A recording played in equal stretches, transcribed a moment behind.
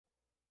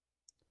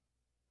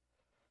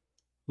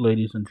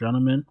Ladies and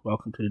gentlemen,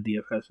 welcome to the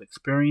DFS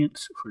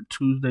experience for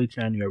Tuesday,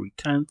 January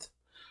 10th.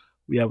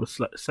 We have a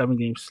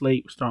 7-game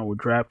slate starting with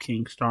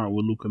DraftKings, starting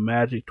with Luka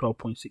Magic,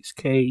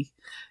 12.6K.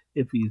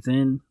 If he's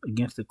in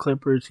against the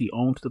Clippers, he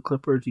owns the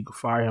Clippers. You can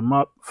fire him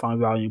up,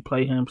 find value and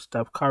play him.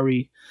 Steph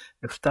Curry,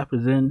 if Steph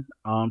is in,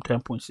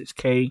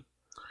 10.6K.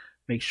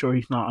 Make sure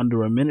he's not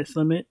under a minutes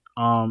limit.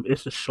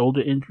 It's a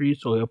shoulder injury,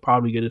 so he'll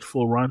probably get his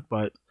full run,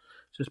 but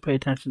just pay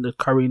attention to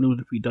Curry news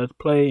if he does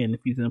play, and if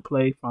he's in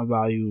play, find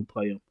value and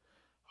play him.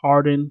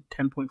 Harden,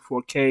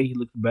 10.4K. He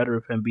looks better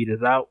if Embiid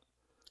is out.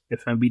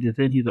 If Embiid is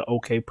in, he's an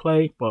okay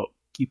play, but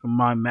keep in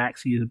mind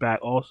Maxey is back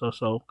also.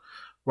 So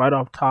right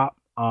off top,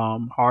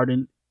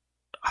 Harden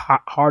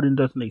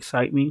doesn't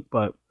excite me,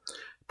 but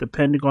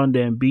depending on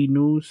the Embiid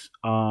news,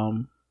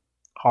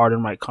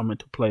 Harden might come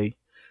into play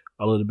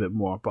a little bit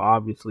more. But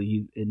obviously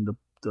he's in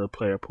the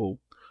player pool.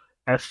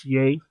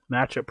 SGA,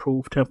 matchup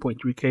proof,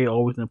 10.3K,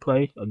 always in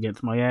play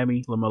against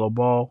Miami. LaMelo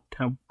Ball,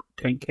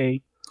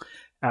 10K,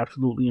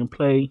 absolutely in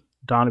play.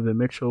 Donovan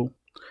Mitchell,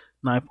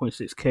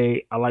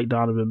 9.6K. I like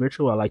Donovan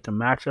Mitchell. I like the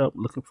matchup.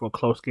 Looking for a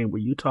close game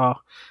with Utah.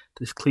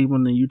 This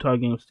Cleveland and Utah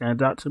game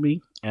stands out to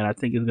me, and I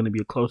think it's going to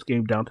be a close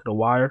game down to the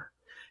wire.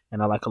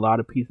 And I like a lot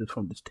of pieces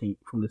from this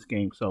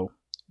game. So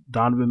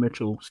Donovan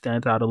Mitchell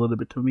stands out a little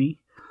bit to me.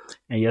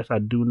 And yes, I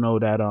do know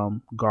that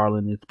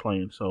Garland is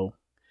playing. So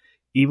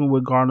even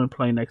with Garland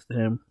playing next to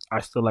him, I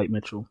still like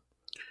Mitchell.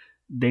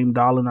 Dame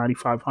Dollar,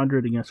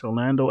 9,500 against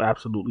Orlando,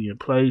 absolutely in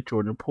play.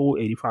 Jordan Poole,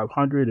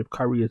 8,500 if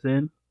Curry is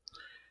in.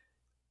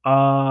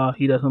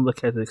 He doesn't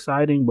look as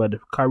exciting, but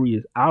if Curry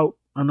is out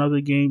another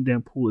game,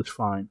 then Poole is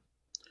fine.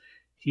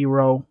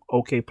 Hero,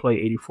 okay play,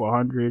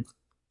 8,400.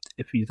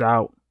 If he's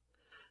out,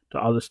 the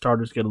other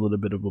starters get a little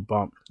bit of a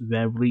bump.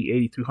 Van Vliet,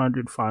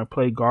 8,300, fine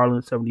play.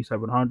 Garland,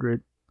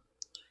 7,700.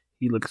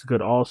 He looks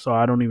good also.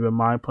 I don't even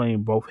mind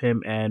playing both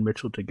him and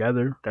Mitchell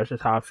together. That's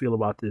just how I feel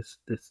about this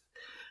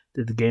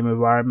game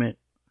environment.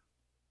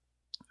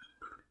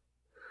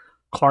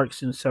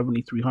 Clarkson,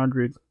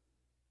 7,300.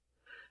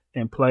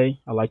 And play.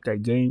 I like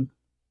that game.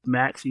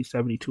 Maxey,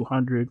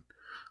 7,200.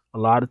 A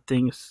lot of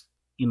things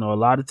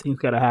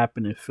got to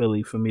happen in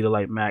Philly for me to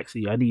like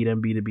Maxey. I need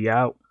Embiid to be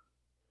out.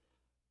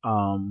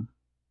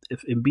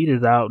 If Embiid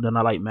is out, then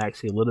I like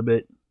Maxey a little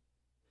bit.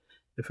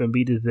 If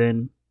Embiid is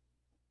in,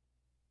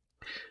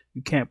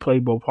 you can't play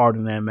both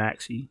Harden and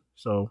Maxey.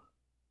 So,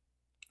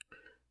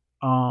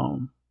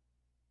 they're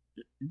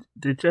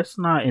just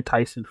not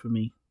enticing for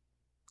me,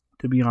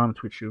 to be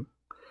honest with you.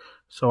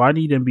 So I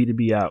need Embiid to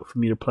be out for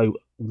me to play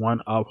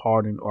one of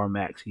Harden or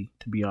Maxey,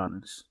 to be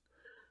honest.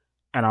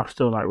 And I'm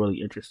still not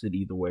really interested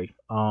either way.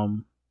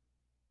 Giddey,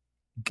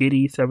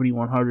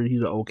 7,100.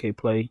 He's an okay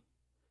play.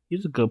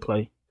 He's a good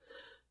play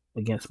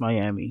against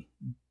Miami.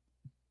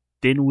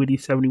 Dinwiddie,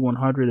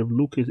 7,100. If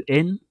Luka is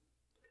in,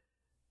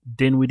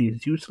 Dinwiddie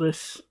is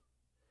useless.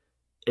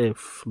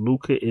 If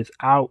Luka is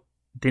out,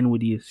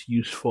 Dinwiddie is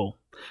useful.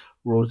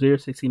 Rozier,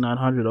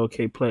 6,900.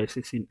 Okay play at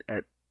 16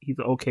 at. He's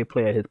an okay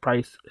player at his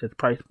price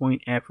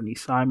point. Anthony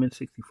Simon,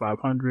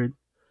 6,500.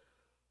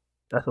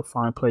 That's a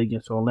fine play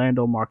against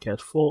Orlando.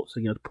 Marquez Fultz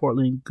against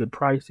Portland, good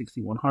price,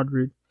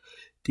 6,100.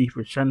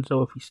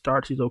 DiVincenzo, if he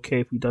starts, he's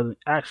okay. If he doesn't,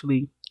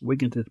 actually,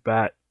 Wiggins is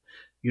bad.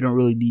 You don't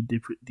really need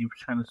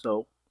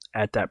DiVincenzo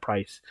at that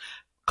price.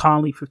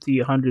 Conley,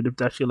 5,800. If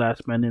that's your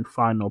last man in,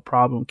 fine, no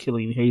problem.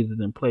 Killian Hayes is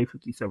in play,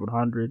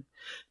 5,700.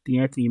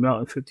 DeAnthony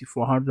Melton,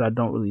 5,400. I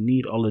don't really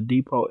need.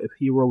 Oladipo, if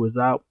Hero is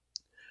out,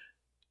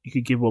 you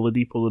could give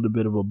Oladipo a little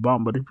bit of a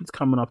bump, but if he's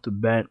coming off the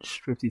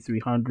bench,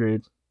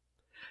 5,300. If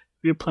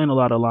you're playing a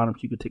lot of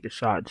lineups, you could take a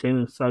shot.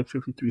 Jalen Suggs,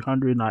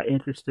 5,300, not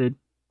interested.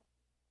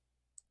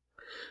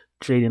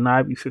 Jaden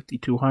Ivey,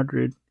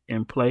 5,200,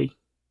 in play.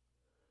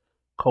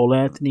 Cole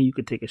Anthony, you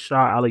could take a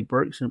shot. Alec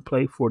Burks in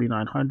play,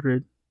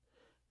 4,900.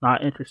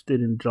 Not interested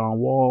in John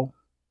Wall.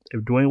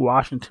 If Dwayne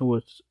Washington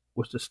was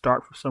to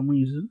start for some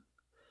reason,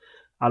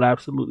 I'd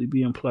absolutely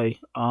be in play.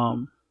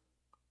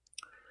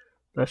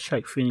 Let's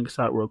check Phoenix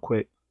out real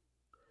quick.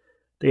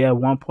 They have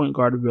 1 point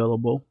guard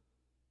available.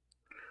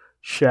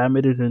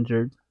 Shamet is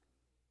injured.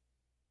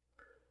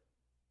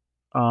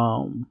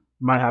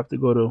 Might have to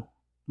go to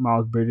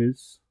Miles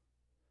Bridges.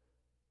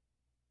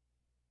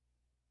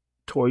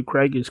 Torrey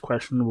Craig is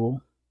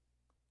questionable.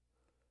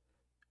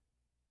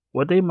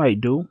 What they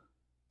might do,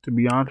 to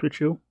be honest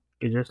with you,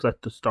 is just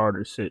let the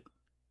starters sit.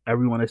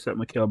 Everyone except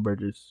Mikal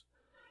Bridges.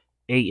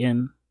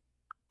 Ayton,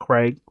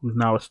 Craig, who's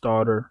now a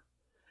starter.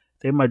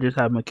 They might just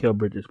have Mikal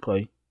Bridges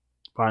play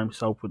by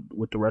himself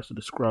with the rest of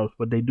the scrubs,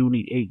 but they do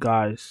need 8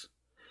 guys.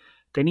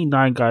 They need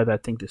 9 guys, I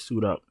think, to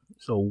suit up.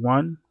 So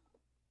 1,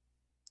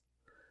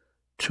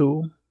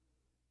 2,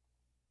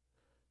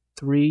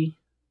 3,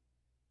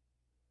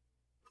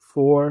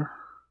 4,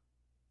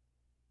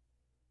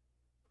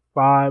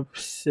 5,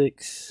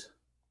 6,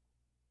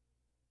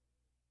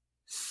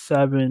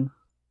 7,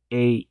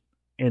 8,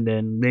 and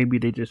then maybe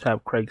they just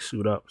have Craig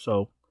suit up.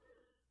 So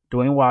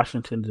Dwayne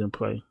Washington's in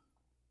play.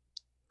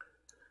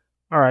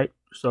 All right,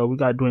 so we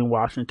got Dwayne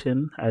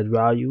Washington as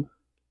value.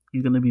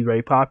 He's going to be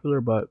very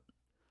popular, but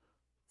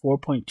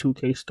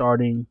 4.2K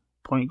starting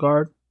point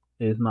guard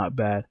is not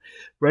bad.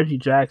 Reggie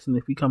Jackson,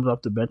 if he comes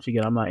off the bench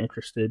again, I'm not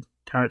interested.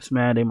 Terrence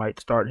Mann, they might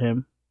start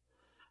him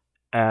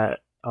at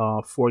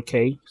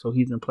 4K, so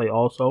he's in play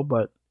also,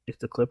 but it's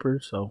the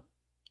Clippers, so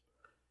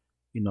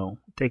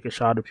take a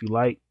shot if you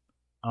like.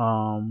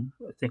 I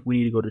think we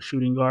need to go to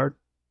shooting guard.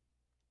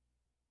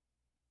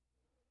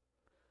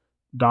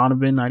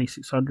 Donovan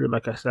 9600,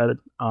 like I said,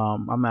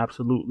 I'm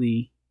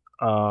absolutely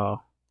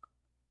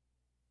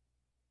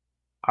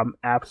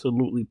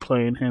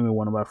playing him in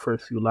one of my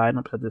first few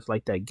lineups. I just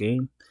like that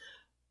game.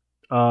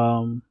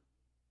 Klay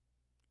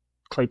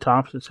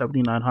Thompson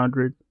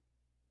 7900.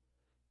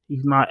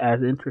 He's not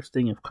as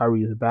interesting if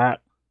Kyrie is back.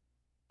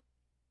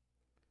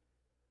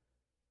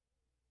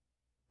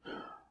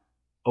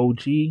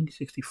 OG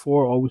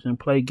 64, always in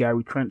play.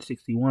 Gary Trent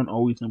 61,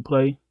 always in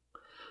play.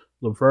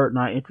 LeVert,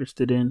 not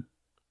interested in.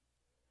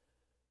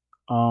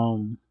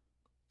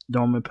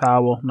 Norman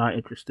Powell, not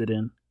interested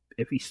in.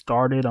 If he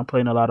started, I'm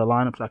playing a lot of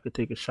lineups. I could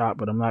take a shot,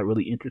 but I'm not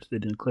really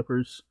interested in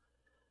Clippers.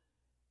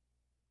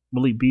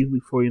 Malik Beasley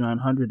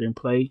 4900 in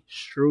play.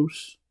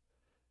 Strus,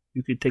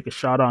 you could take a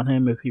shot on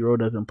him if Hero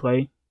doesn't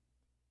play.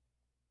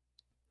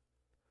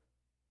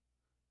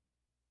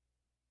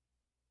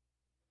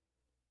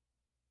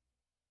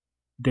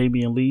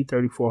 Damian Lee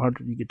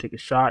 3400, you could take a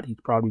shot.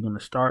 He's probably going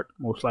to start.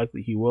 Most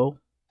likely he will.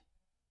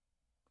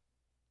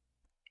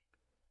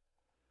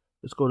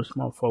 Let's go to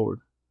small forward.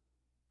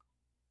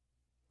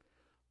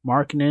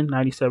 Markkanen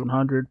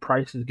 9700.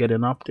 Price is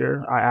getting up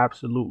there. I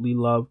absolutely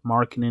love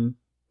Markkanen.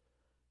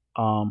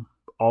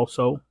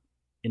 Also,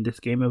 in this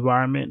game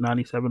environment,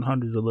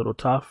 9700 is a little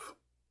tough.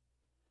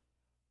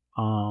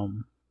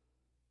 You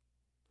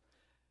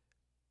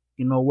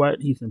know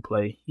what? He's in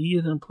play. He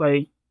is in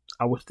play.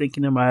 I was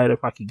thinking in my head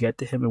if I could get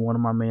to him in one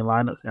of my main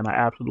lineups, and I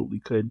absolutely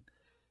could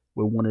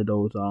with one of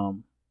those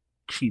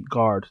cheap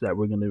guards that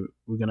we're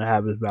gonna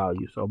have as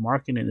value. So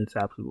Markkanen is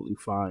absolutely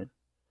fine.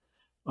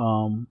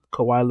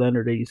 Kawhi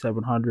Leonard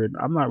 8700.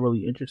 I'm not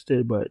really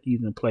interested, but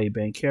he's in play.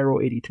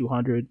 Banchero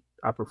 8200.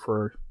 I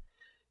prefer.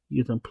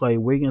 He's in play.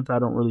 Wiggins, I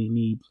don't really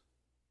need.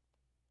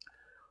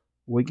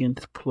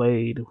 Wiggins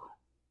played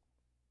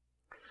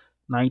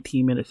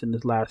 19 minutes in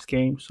this last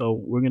game, so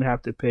we're gonna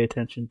have to pay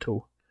attention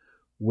to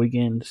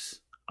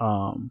Wiggins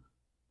on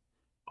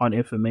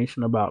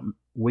information about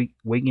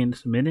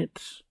Wiggins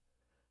minutes.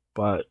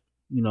 But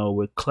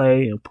with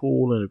Clay and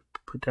Poole and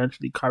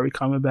potentially Kyrie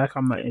coming back,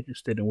 I'm not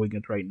interested in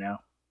Wiggins right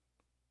now.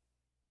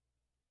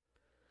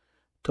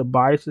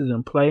 Tobias is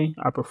in play.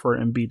 I prefer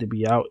Embiid to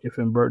be out. If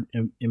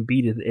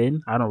Embiid is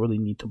in, I don't really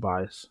need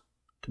Tobias,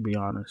 to be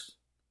honest.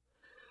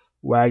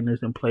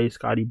 Wagner's in play.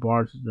 Scotty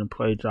Barnes is in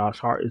play. Josh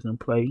Hart is in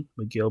play.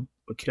 Mikal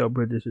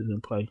Bridges is in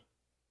play.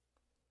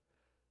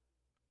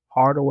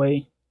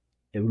 Hardaway,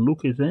 if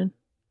Luke is in,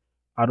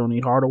 I don't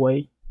need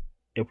Hardaway.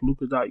 If Luke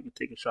is out, you can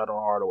take a shot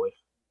on Hardaway.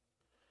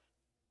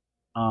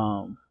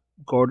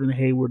 Gordon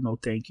Hayward, no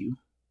thank you.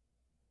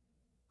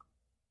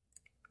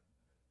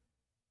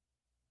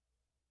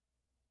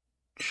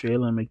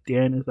 Jalen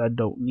McDaniels, I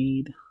don't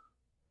need.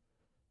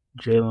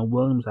 Jalen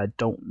Williams, I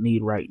don't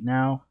need right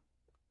now.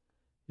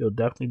 He'll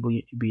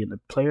definitely be in the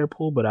player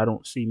pool, but I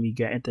don't see me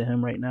getting to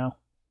him right now.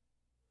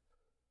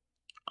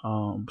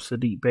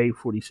 Sadiq Bey,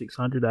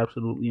 4600,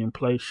 absolutely in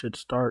play. Should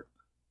start.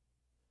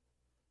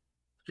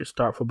 Just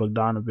start for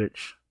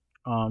Bogdanovich.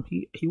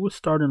 He was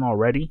starting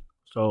already,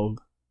 so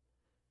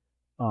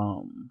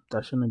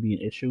that shouldn't be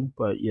an issue.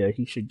 But yeah,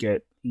 he should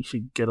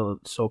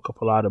soak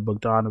up a lot of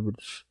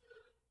Bogdanovich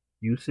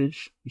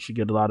usage. He should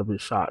get a lot of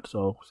his shots.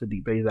 So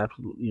Sadiq Bey is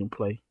absolutely in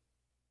play.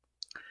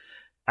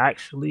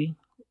 Actually,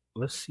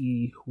 let's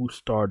see who's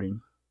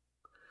starting,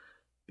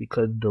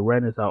 because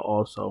Durant is out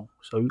also.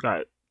 So you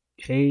got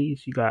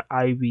Hayes, you got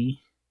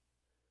Ivy,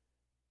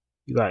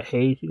 you got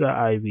Hayes, you got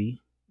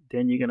Ivy.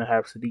 Then you're gonna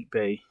have Sadiq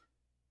Bey.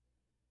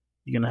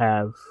 You're gonna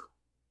have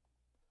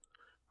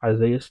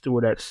Isaiah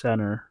Stewart at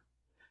center,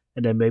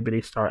 and then maybe they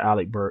start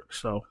Alec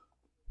Burks. So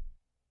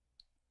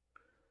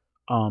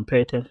pay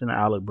attention to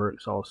Alec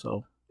Burks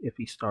also if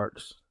he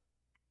starts.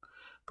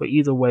 But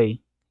either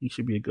way, he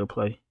should be a good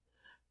play.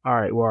 All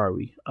right, where are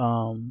we?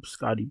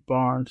 Scotty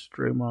Barnes,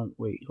 Draymond.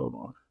 Wait, hold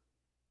on.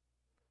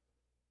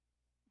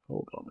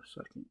 Hold on a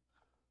second.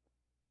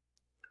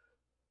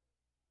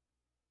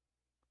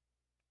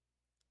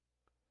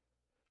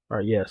 All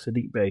right, yeah,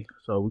 Sadiq Bey.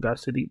 So we got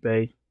Sadiq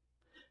Bey.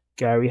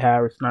 Gary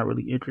Harris, not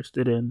really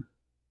interested in.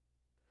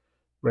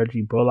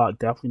 Reggie Bullock,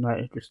 definitely not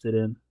interested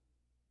in.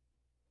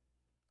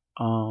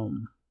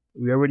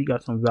 We already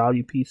got some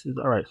value pieces.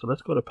 All right, so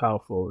let's go to power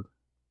forward.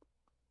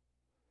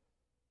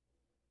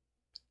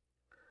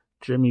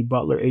 Jimmy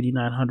Butler,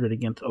 8900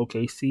 against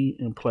OKC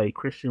in play.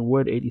 Christian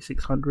Wood,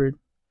 8600.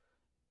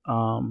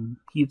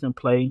 He's in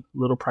play, a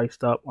little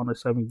priced up on a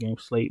 7-game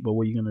slate, but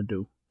what are you gonna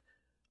do?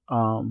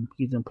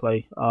 He's in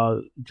play.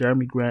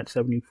 Jeremy Grant,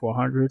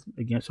 7400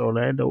 against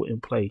Orlando in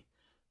play.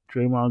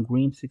 Draymond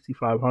Green,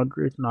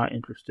 6500, not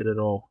interested at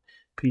all.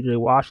 PJ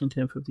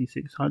Washington,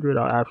 5600,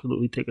 I'll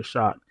absolutely take a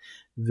shot.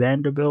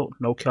 Vanderbilt,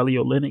 no Kelly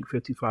Olynyk,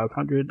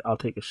 5500, I'll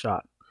take a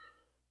shot.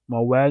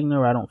 Mo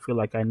Wagner, I don't feel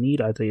like I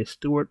need. Isaiah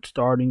Stewart,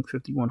 starting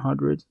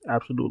 5,100,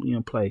 absolutely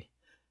in play.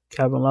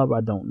 Kevin Love, I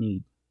don't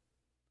need.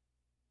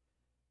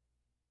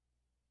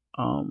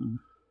 All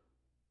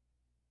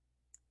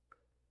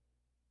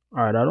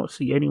right, I don't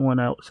see anyone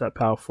else at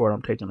power forward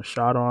I'm taking a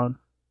shot on.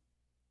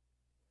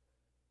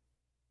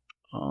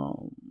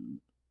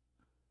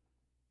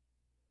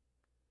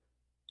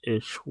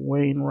 Ish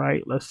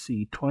Wainwright, let's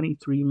see,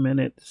 23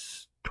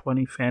 minutes,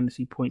 20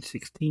 fantasy points,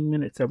 16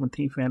 minutes,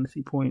 17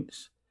 fantasy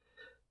points,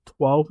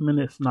 12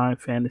 minutes, 9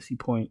 fantasy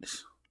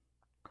points.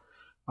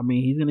 I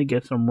mean, he's going to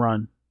get some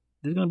run.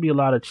 There's going to be a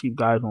lot of cheap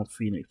guys on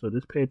Phoenix, so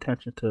just pay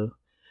attention to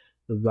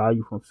the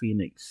value from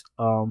Phoenix.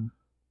 I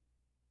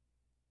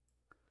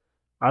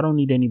don't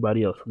need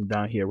anybody else from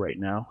down here right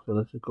now, so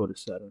let's just go to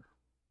center.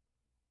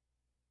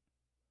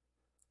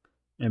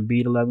 And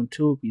beat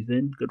 11-2 if he's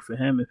in, good for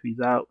him. If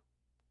he's out,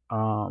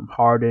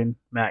 Harden,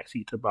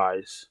 Maxey,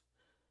 Tobias.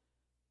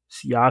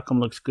 Siakam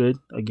looks good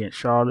against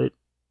Charlotte,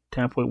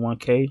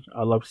 10.1K.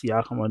 I love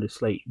Siakam on the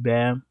slate.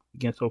 Bam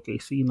against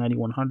OKC,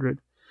 9,100.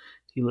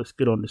 He looks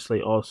good on the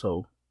slate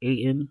also.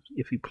 Ayton,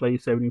 if he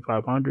plays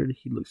 7,500,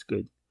 he looks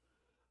good.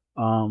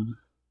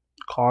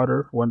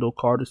 Carter, Wendell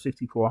Carter,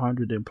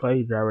 6,400 in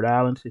play. Jared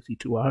Allen,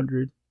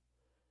 6,200.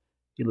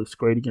 He looks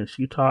great against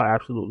Utah,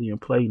 absolutely in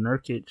play.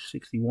 Nurkic,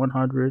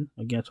 6,100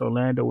 against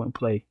Orlando in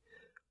play.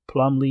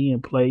 Plumlee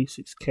in play,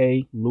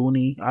 6K.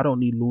 Looney, I don't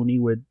need Looney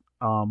with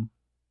the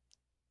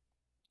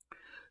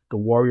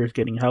Warriors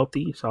getting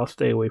healthy, so I'll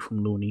stay away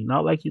from Looney.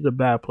 Not like he's a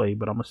bad play,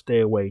 but I'm going to stay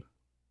away.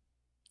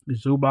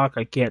 Zubac,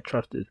 I can't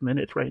trust his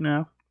minutes right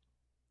now.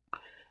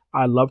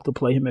 I love to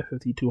play him at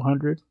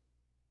 5,200.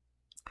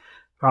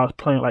 If I was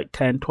playing like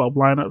 10, 12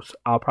 lineups,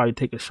 I'll probably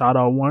take a shot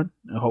on one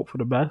and hope for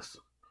the best.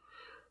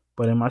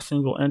 But in my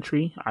single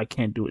entry, I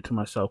can't do it to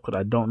myself because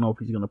I don't know if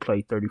he's going to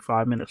play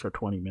 35 minutes or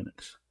 20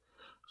 minutes.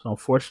 So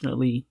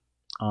unfortunately,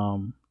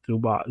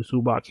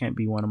 Zubac can't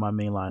be one of my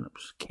main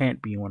lineups.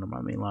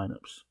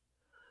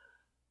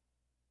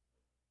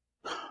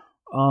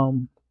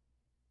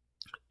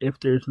 If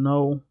there's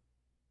no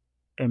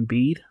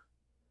Embiid,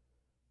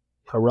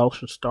 Harrell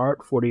should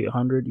start,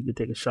 4,800. You could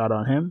take a shot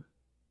on him.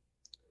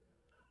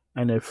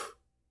 And if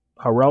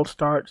Harrell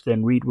starts,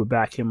 then Reed would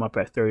back him up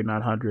at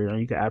 3,900,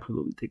 and you can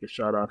absolutely take a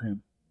shot on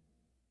him.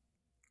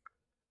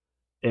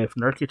 If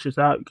Nurkic is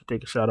out, you can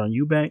take a shot on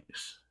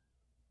Eubanks.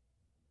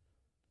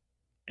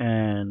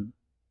 And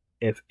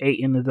if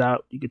Ayton is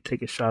out, you could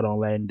take a shot on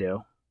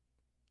Landale.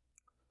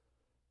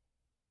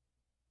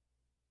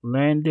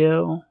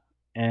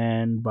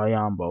 And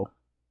Biyombo.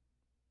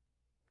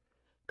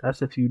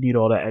 That's if you need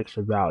all that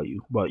extra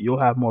value. But you'll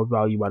have more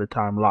value by the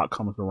time lock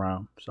comes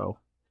around. So,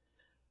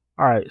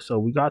 all right. So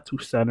we got to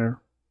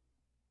center.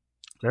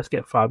 Let's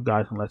get 5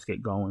 guys and let's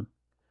get going.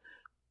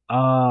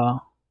 I'm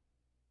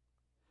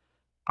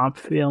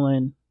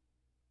feeling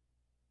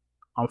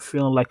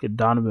like a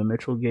Donovan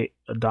Mitchell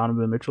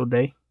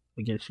day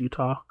against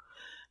Utah.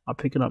 I'm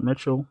picking up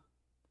Mitchell.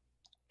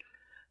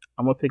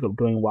 I'm gonna pick up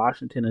Dwayne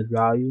Washington as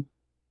value,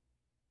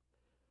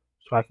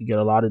 so I can get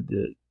a lot of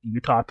the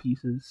Utah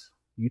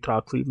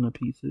Cleveland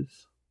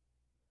pieces.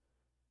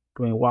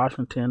 Dwayne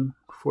Washington,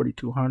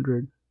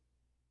 4,200.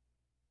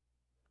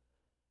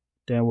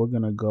 Then we're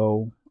gonna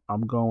go.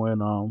 I'm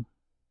going. I'm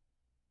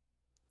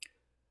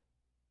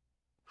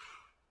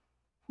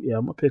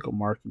gonna pick up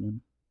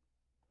Markkanen.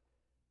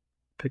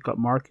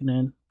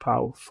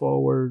 Power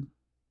forward.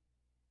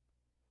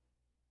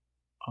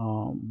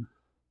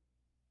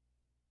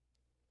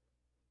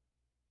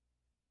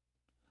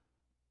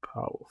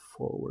 Power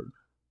forward.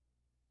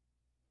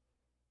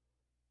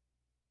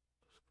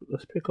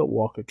 Let's pick up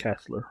Walker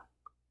Kessler.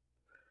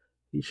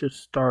 He should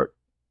start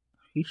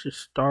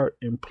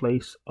in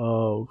place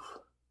of.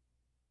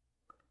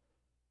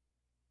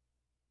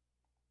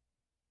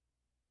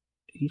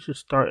 He should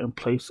start in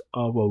place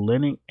of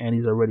Olynyk, and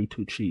he's already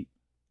too cheap.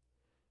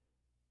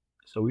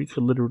 So we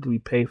could literally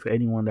pay for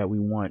anyone that we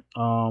want.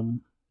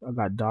 I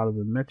got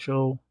Donovan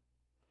Mitchell.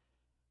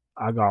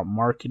 I got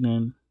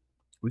Markkanen.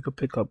 We could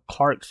pick up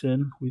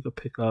Clarkson. We could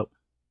pick up.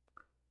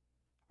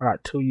 I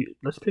got 2.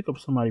 Let's pick up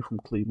somebody from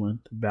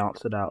Cleveland to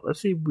balance it out.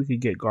 Let's see if we could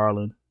get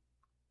Garland.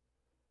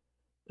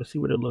 Let's see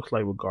what it looks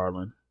like with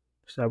Garland.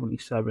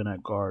 77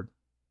 at guard.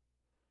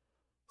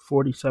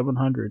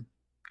 4,700.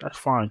 That's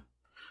fine.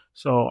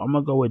 So I'm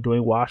gonna go with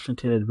Dwayne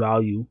Washington as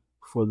value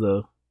for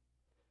the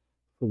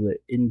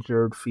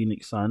injured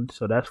Phoenix Suns.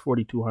 So that's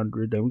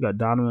 4,200. Then we got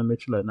Donovan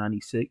Mitchell at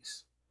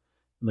 96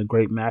 in a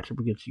great matchup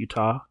against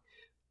Utah.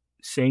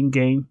 Same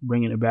game,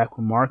 bringing it back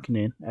with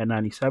Markkanen at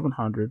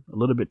 9,700. A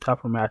little bit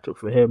tougher matchup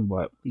for him,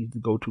 but he's the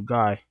go-to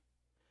guy.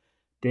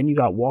 Then you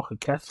got Walker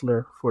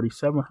Kessler,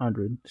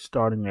 4,700,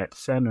 starting at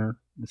center,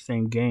 the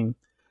same game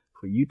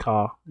for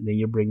Utah. And then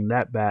you're bringing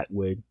that back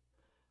with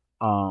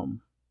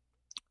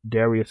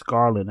Darius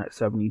Garland at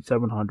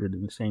 7,700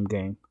 in the same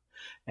game.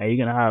 And you're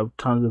going to have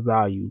tons of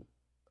value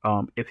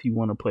if you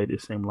want to play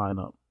this same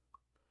lineup.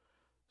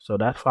 So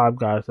that's 5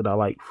 guys that I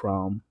like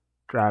from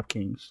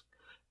DraftKings.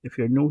 If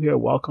you're new here,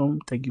 welcome.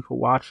 Thank you for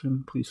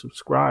watching. Please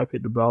subscribe,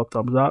 hit the bell,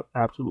 thumbs up.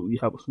 Absolutely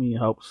helps me. It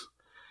helps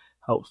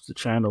helps the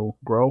channel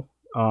grow.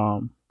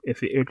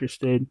 If you're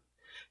interested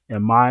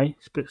in my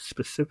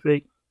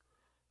specific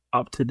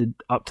up to the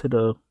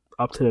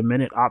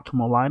minute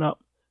optimal lineup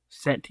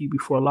sent to you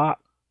before lock,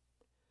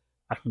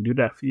 I can do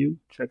that for you.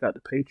 Check out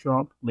the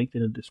Patreon, linked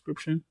in the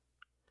description.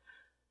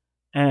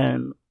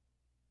 And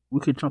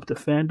we could jump to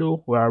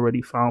FanDuel, where I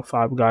already found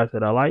 5 guys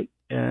that I like,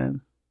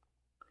 and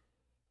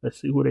let's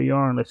see who they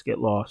are and let's get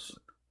lost.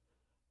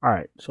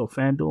 Alright, so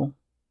FanDuel.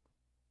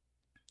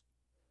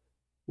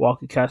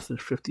 Walker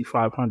Kessler's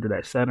 5,500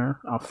 at center.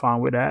 I'm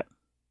fine with that.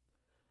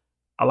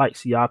 I like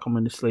Siakam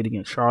in the slate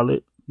against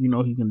Charlotte. You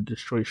know he can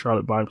destroy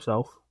Charlotte by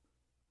himself.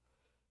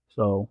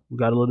 So we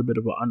got a little bit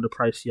of an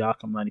underpriced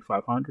Siakam,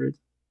 9,500.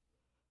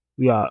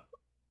 We got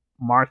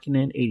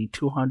Markkanen,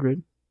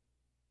 8,200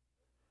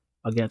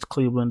 against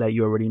Cleveland, that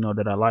you already know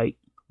that I like.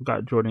 We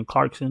got Jordan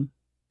Clarkson,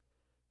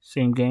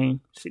 same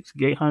game,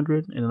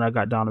 6,800, and then I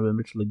got Donovan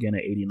Mitchell again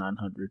at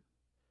 8,900.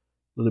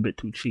 A little bit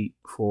too cheap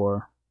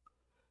for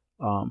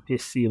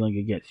his ceiling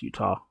against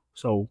Utah.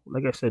 So,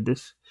 like I said,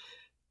 this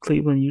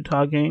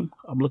Cleveland-Utah game,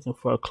 I'm looking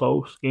for a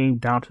close game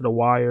down to the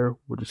wire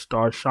where the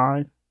stars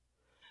shine.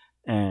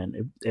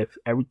 And if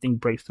everything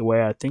breaks the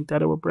way I think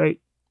that it will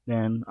break,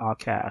 then I'll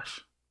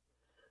cash.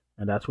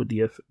 And that's what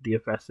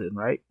DFS is,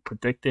 right?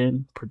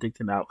 Predicting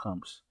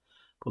outcomes.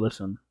 But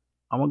listen,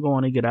 I'm going to go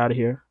on and get out of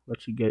here.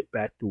 Let you get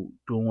back to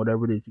doing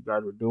whatever it is you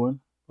guys were doing.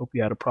 Hope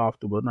you had a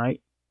profitable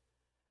night.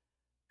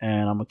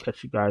 And I'm going to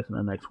catch you guys in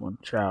the next one.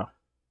 Ciao.